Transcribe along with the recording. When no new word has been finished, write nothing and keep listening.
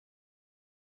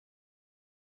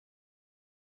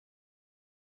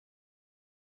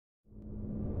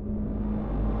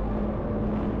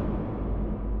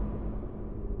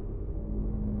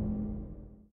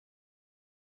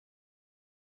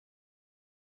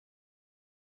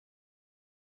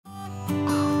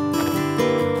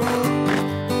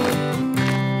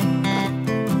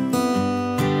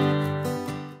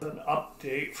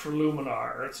update for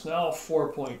Luminar. It's now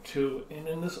 4.2, and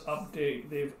in this update,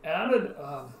 they've added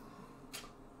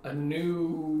a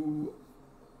new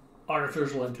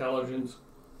artificial intelligence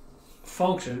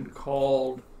function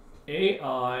called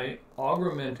AI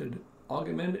Augmented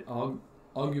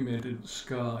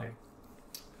Sky.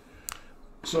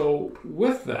 So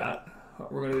with that,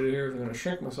 what we're going to do here is I'm going to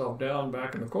shrink myself down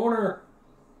back in the corner.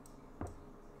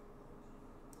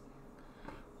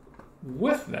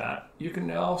 With that, you can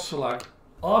now select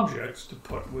objects to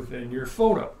put within your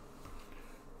photo.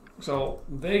 So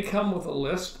they come with a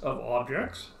list of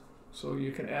objects. So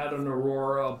you can add an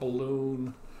aurora, a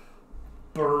balloon,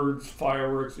 birds,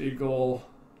 fireworks, eagle,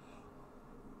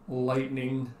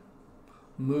 lightning,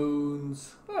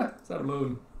 moons. Is that a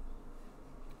moon?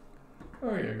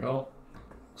 There you go.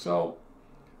 So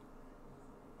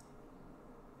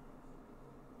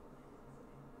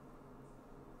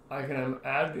I can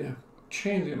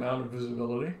change the amount of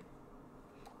visibility,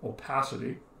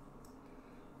 opacity,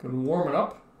 can warm it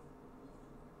up,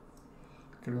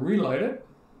 can relight it,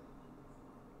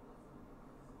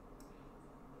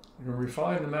 I can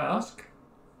refine the mask,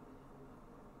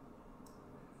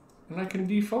 and I can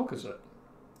defocus it.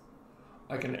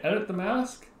 I can edit the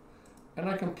mask, and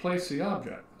I can place the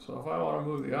object. So if I want to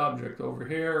move the object over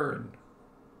here and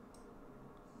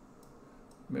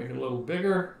make it a little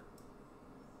bigger,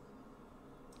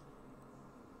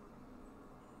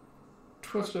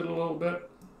 twist it a little bit.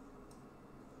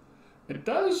 It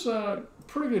does a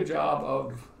pretty good job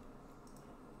of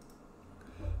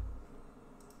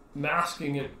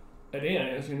masking it in.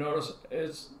 As you notice,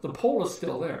 the pole is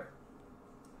still there.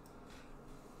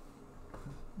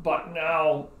 But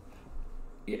now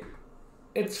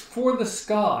it's for the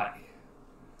sky.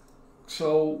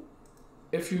 So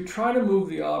if you try to move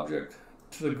the object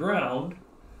to the ground,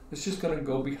 it's just going to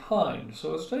go behind.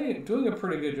 So it's doing a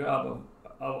pretty good job of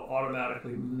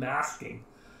automatically masking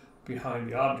behind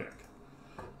the object.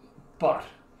 But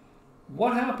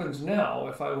what happens now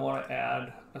if I want to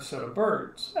add a set of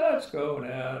birds? Let's go and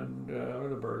add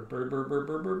the birds.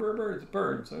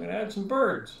 I'm going to add some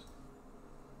birds.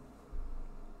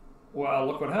 Well,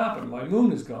 look what happened. My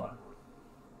moon is gone.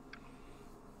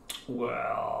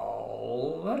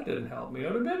 Well, that didn't help me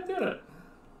out a bit, did it?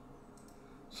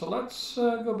 So let's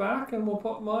go back and we'll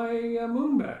put my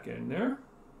moon back in there.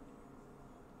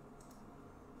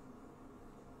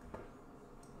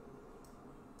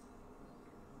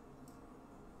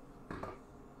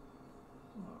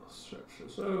 I'll stretch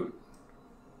this out.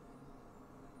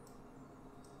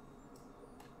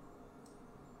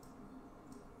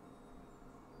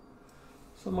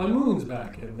 So my moon's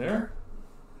back in there.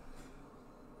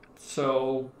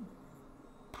 So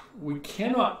we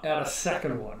cannot add a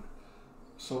second one.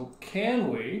 So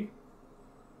can we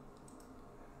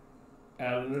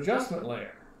add an adjustment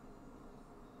layer?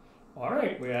 All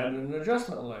right, we added an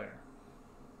adjustment layer.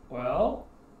 Well,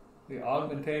 the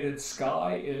augmented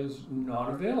sky is not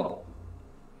available.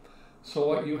 So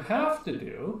what you have to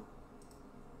do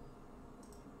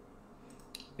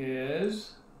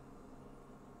is,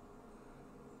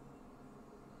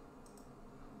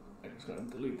 I'm just going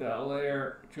to delete that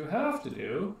layer. What you have to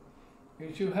do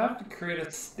is you have to create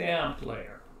a stamped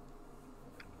layer.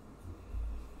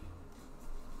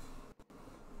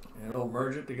 And it'll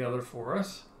merge it together for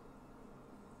us.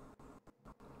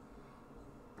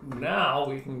 Now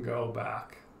we can go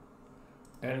back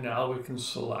and now we can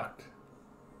select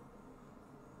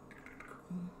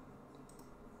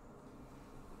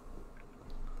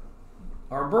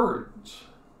our birds.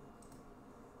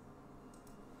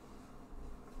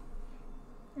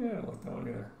 Yeah, look down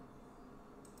here.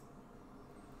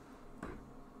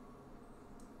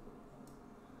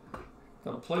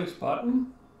 The place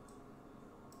button.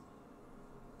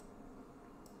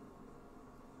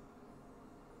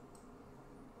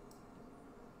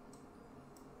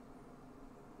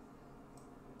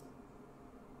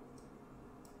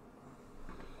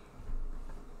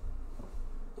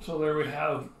 So there we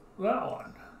have that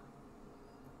one.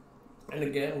 And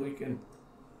again, we can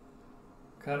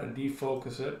kind of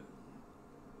defocus it.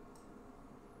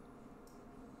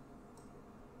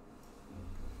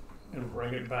 And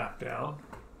bring it back down.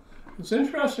 It's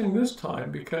interesting this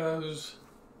time because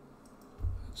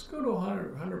let's go to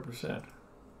 100%.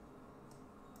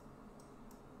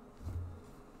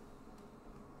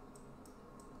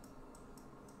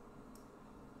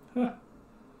 Huh.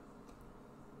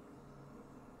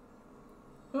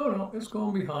 Oh no, it's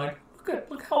going behind.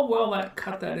 Look how well that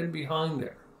cut that in behind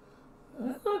there.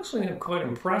 That's actually quite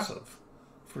impressive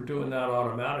for doing that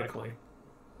automatically.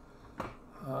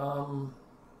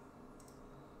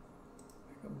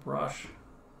 A brush.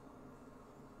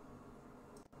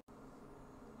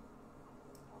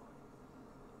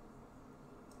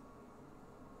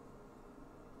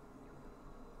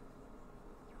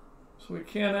 So we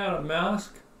can't add a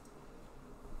mask.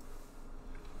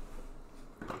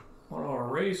 Want to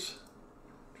erase.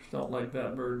 Just don't like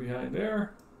that bird behind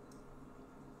there.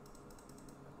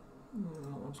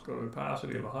 Let's go to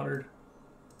opacity of 100.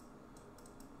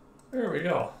 There we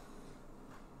go.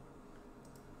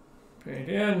 Paint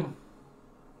in.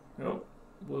 Nope.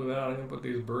 Blew out. I'm going to put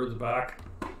these birds back.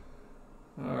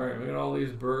 Alright, we got all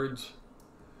these birds.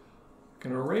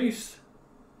 Can erase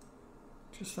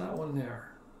just that one there.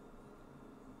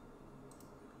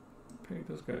 Paint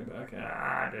this guy back.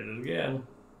 Ah, I did it again.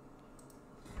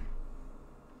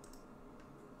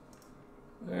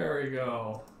 There we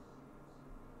go.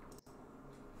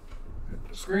 Hit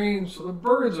the screen, so the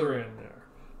birds are in there.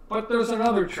 But there's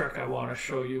another trick I want to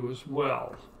show you as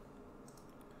well.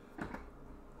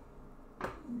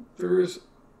 There's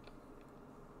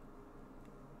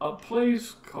a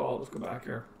place called, let's go back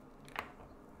here.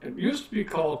 It used to be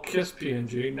called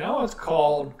KissPNG. Now it's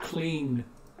called cleanPNG.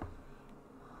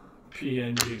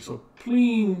 So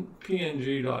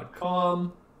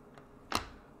cleanPNG.com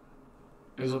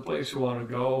is a place you want to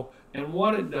go. And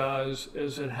what it does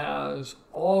is it has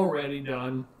already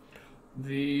done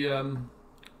the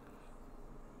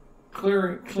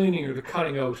cleaning or the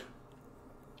cutting out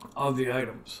of the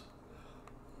items.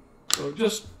 So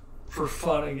just for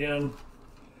fun again,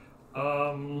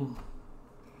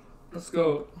 let's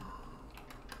go.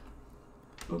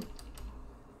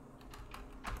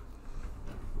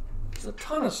 There's a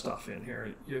ton of stuff in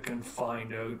here you can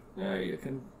find out. Yeah, you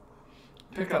can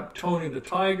pick up Tony the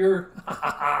Tiger.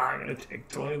 I'm going to take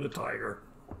Tony the Tiger.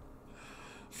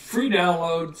 Free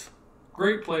downloads.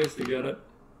 Great place to get it.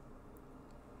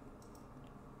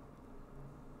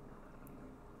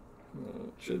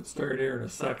 Should start here in a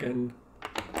second.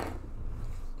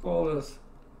 All this.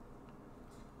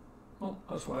 Oh,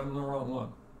 that's why I'm in the wrong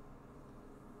one.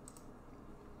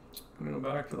 I'm going to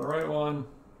go back to the right one.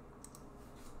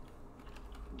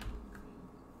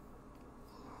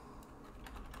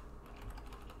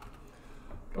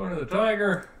 Going to the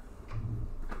Tiger.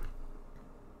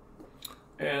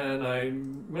 And I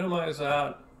minimize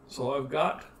that. So I've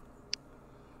got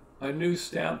a new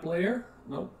stamp layer.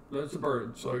 Nope, that's the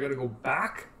bird. So I got to go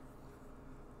back.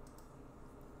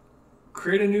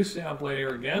 Create a new stamp layer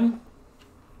again.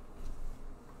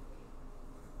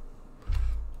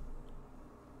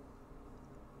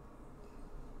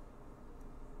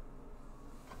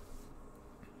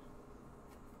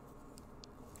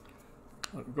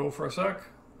 Let it go for a sec.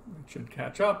 It should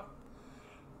catch up.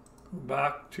 Go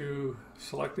back to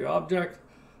select the object.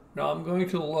 Now I'm going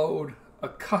to load a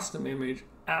custom image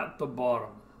at the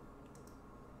bottom.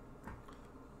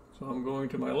 So I'm going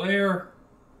to my layer.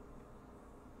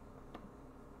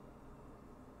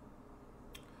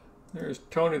 There's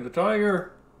Tony the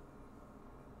Tiger.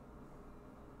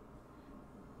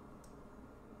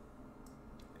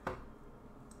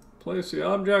 Place the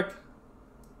object.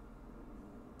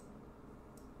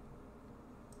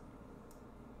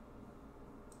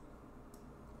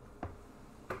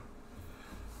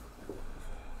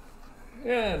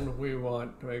 And we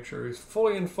want to make sure he's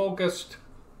fully in focused.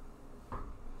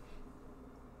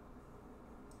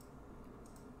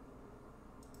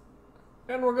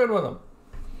 And we're good with him.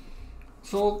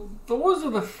 So those are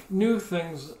the new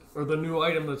things, or the new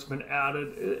item that's been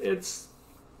added. It's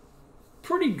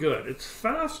pretty good. It's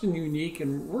fast and unique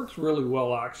and works really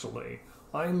well, actually.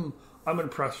 I'm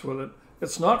impressed with it.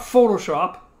 It's not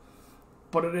Photoshop,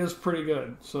 but it is pretty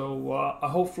good. So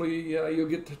hopefully you'll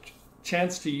get the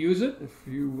chance to use it if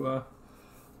you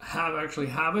actually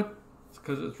have it,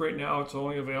 because it's right now it's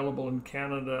only available in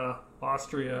Canada,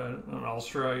 Austria, and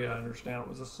Australia. I understand it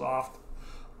was a soft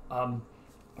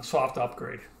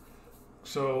upgrade.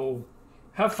 So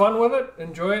have fun with it,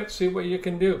 enjoy it, see what you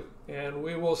can do, and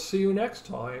we will see you next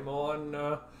time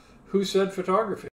on Who Said Photography.